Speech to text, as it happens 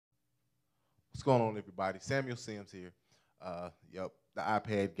What's going on, everybody? Samuel Sims here. The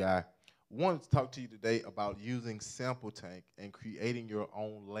iPad guy. Wanted to talk to you today about using Sample Tank and creating your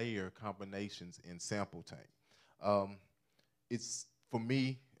own layer combinations in Sample Tank. It's, for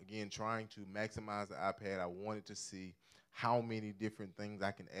me, again, trying to maximize the iPad. I wanted to see how many different things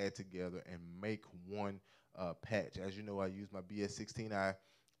I can add together and make one patch. As you know, I use my BS16i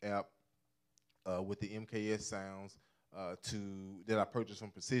app with the MKS sounds that I purchased from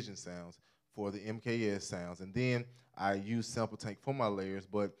Precision Sounds for the MKS sounds. And then I use Sample Tank for my layers,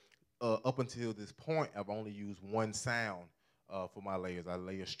 but up until this point, I've only used one sound for my layers. I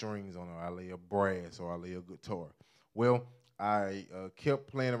layer strings on it, I layer brass, or I layer guitar. Well, I kept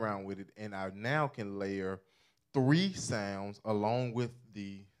playing around with it, and I now can layer 3 sounds along with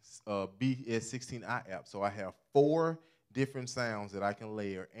the BS16i app. So I have 4 different sounds that I can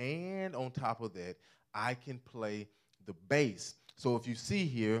layer, and on top of that, I can play the bass. So if you see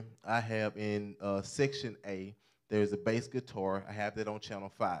here, I have in section A, there's a bass guitar. I have that on channel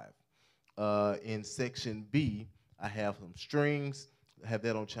 5. In section B, I have some strings. I have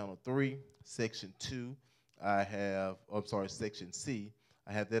that on channel 3. Section 2, section C,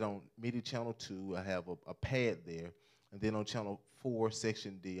 I have that on MIDI channel 2. I have a pad there. And then on channel 4,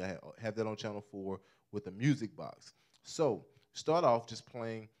 section D, I have that on channel 4 with a music box. So start off just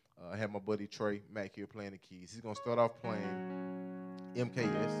playing. I have my buddy Trey Mack here playing the keys. He's going to start off playing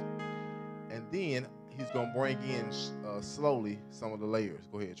MKS. And then he's going to bring in slowly some of the layers.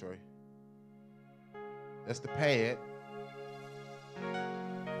 Go ahead, Trey. That's the pad.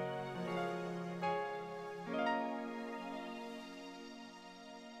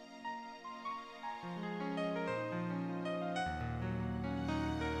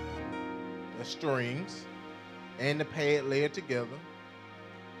 The strings and the pad layered together.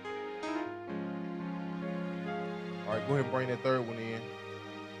 All right, go ahead and bring that third one in.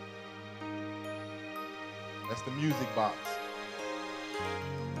 That's the music box.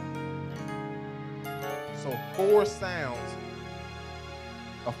 So 4 sounds,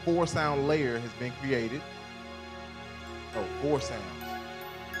 a 4-sound layer has been created. Oh, 4 sounds.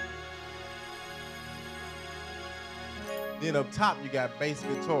 Then up top, you got bass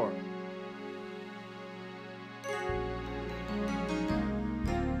guitar.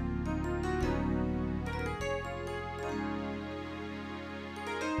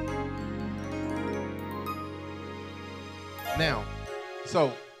 Now,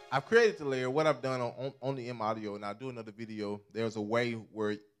 so I've created the layer. What I've done on the M Audio, and I'll do another video, there's a way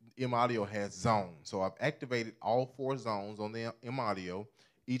where M Audio has zones. So I've activated all 4 zones on the M Audio.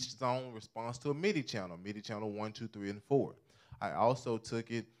 Each zone responds to a MIDI channel 1, 2, 3, and 4. I also took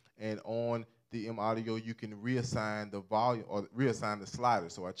it, and on the M Audio, you can reassign the volume or reassign the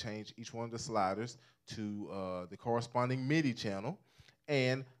sliders. So I changed each one of the sliders to the corresponding MIDI channel,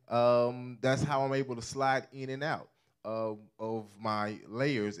 and that's how I'm able to slide in and out of my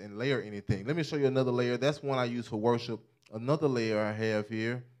layers and layer anything. Let me show you another layer. That's one I use for worship. Another layer I have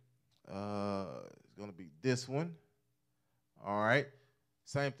here is going to be this one. All right.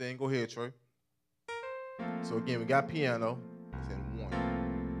 Same thing. Go ahead, Trey. So again, we got piano. It's in 1.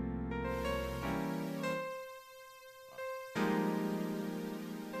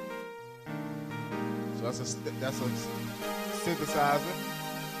 So that's a synthesizer.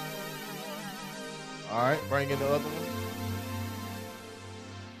 All right, bring in the other one.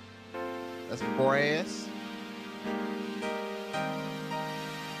 That's brass.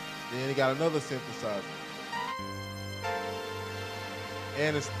 Then you got another synthesizer.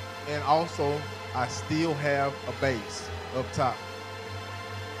 And also, I still have a bass up top.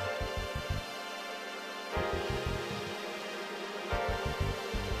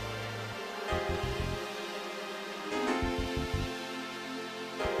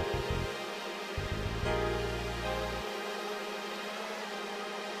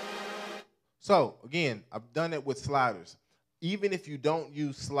 So again, I've done it with sliders. Even if you don't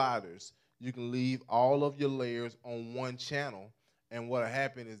use sliders, you can leave all of your layers on one channel, and what'll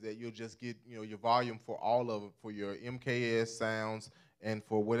happen is that you'll just get your volume for all of it, for your MKS sounds and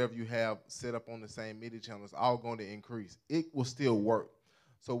for whatever you have set up on the same MIDI channel. It's all going to increase. It will still work.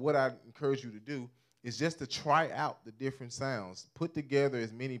 So what I encourage you to do is just to try out the different sounds. Put together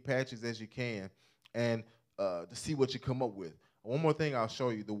as many patches as you can, and to see what you come up with. One more thing I'll show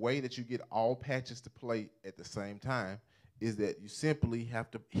you. The way that you get all patches to play at the same time is that you simply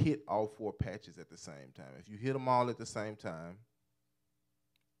have to hit all 4 patches at the same time. If you hit them all at the same time,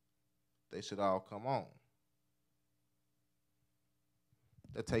 they should all come on.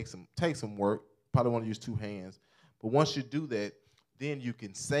 That takes some work. Probably want to use 2 hands. But once you do that, then you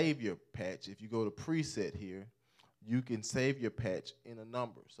can save your patch. If you go to preset here, you can save your patch in a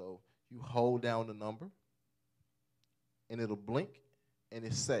number. So You hold down the number, and it'll blink, and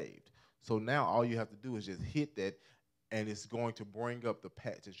it's saved. So now all you have to do is just hit that, and it's going to bring up the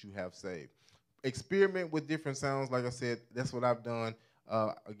patch that you have saved. Experiment with different sounds. Like I said, that's what I've done.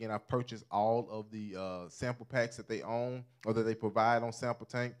 Again, I've purchased all of the sample packs that they own or that they provide on Sample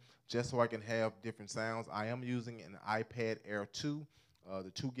Tank just so I can have different sounds. I am using an iPad Air 2.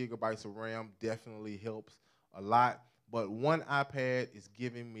 The 2 gigabytes of RAM definitely helps a lot. But one iPad is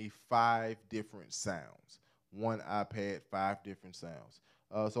giving me 5 different sounds. One iPad, 5 different sounds.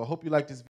 So I hope you like this video.